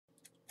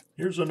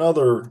Here's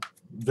another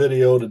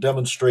video to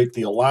demonstrate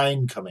the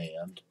align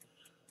command.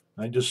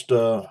 I just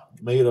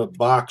made a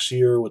box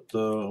here with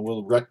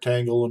a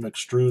rectangle and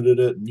extruded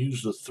it and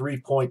used the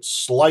 3-point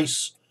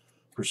slice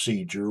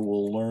procedure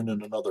we'll learn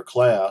in another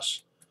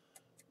class.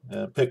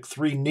 Picked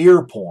 3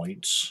 near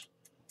points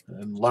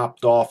and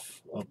lopped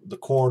off the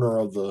corner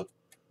of the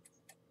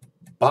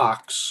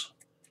box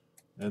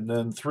and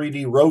then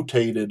 3D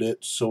rotated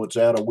it so it's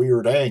at a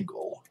weird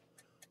angle.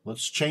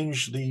 Let's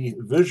change the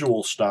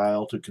visual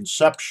style to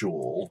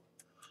conceptual.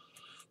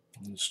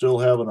 I'm still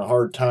having a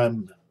hard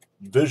time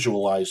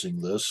visualizing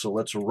this, so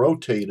let's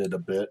rotate it a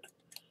bit.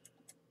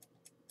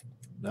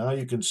 Now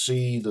you can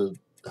see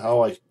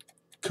how I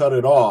cut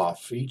it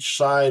off. Each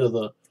side of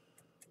the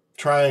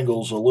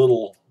triangle's a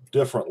little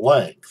different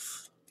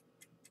length.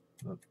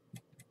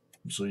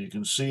 So you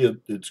can see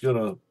it's going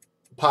to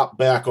pop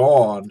back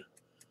on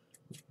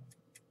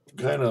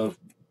kind of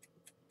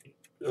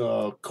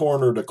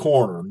corner to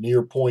corner,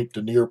 near point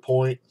to near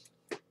point,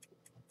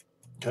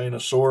 kind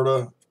of, sort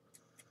of.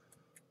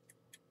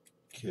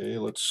 Okay,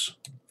 let's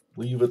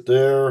leave it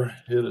there,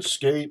 hit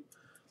escape.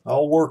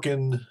 I'll work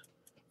in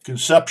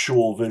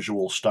conceptual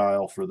visual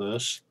style for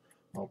this.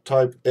 I'll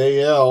type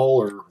AL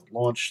or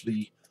launch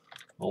the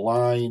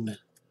Align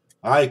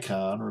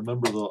icon.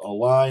 Remember, the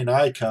Align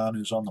icon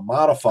is on the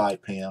modify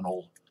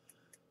panel,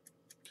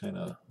 kind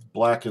of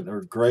black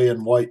or gray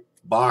and white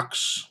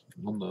box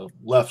on the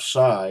left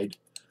side.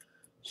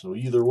 So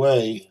either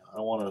way, I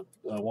want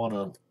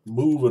to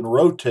move and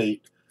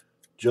rotate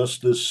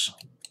just this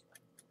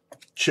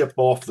chip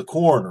off the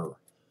corner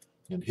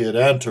and hit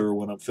enter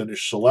when I'm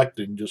finished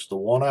selecting just the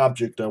one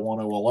object I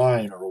want to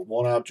align or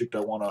one object I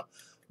want to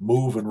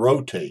move and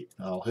rotate.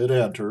 I'll hit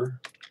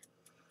enter.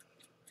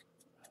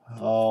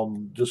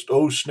 Just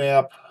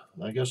snap.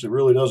 I guess it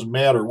really doesn't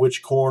matter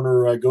which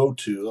corner I go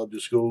to. I'll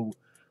just go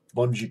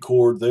bungee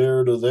cord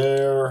there to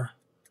there,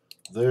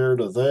 there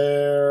to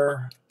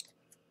there,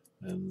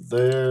 and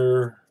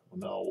there.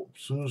 Now,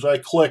 as soon as I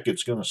click,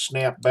 it's going to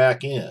snap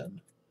back in.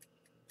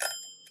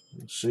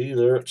 See,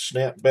 there it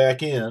snapped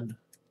back in.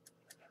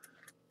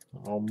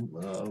 I'll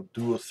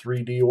do a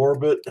 3D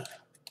orbit.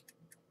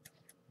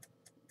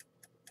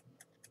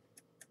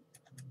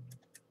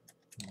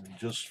 And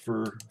just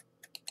for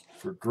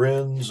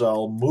grins,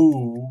 I'll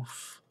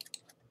move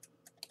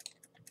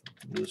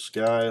this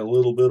guy a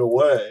little bit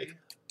away.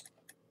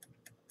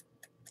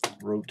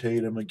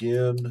 Rotate him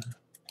again.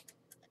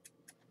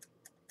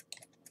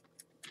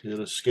 Hit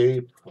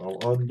escape. I'll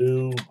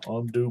undo,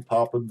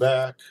 pop him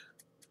back.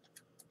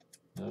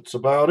 That's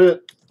about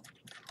it.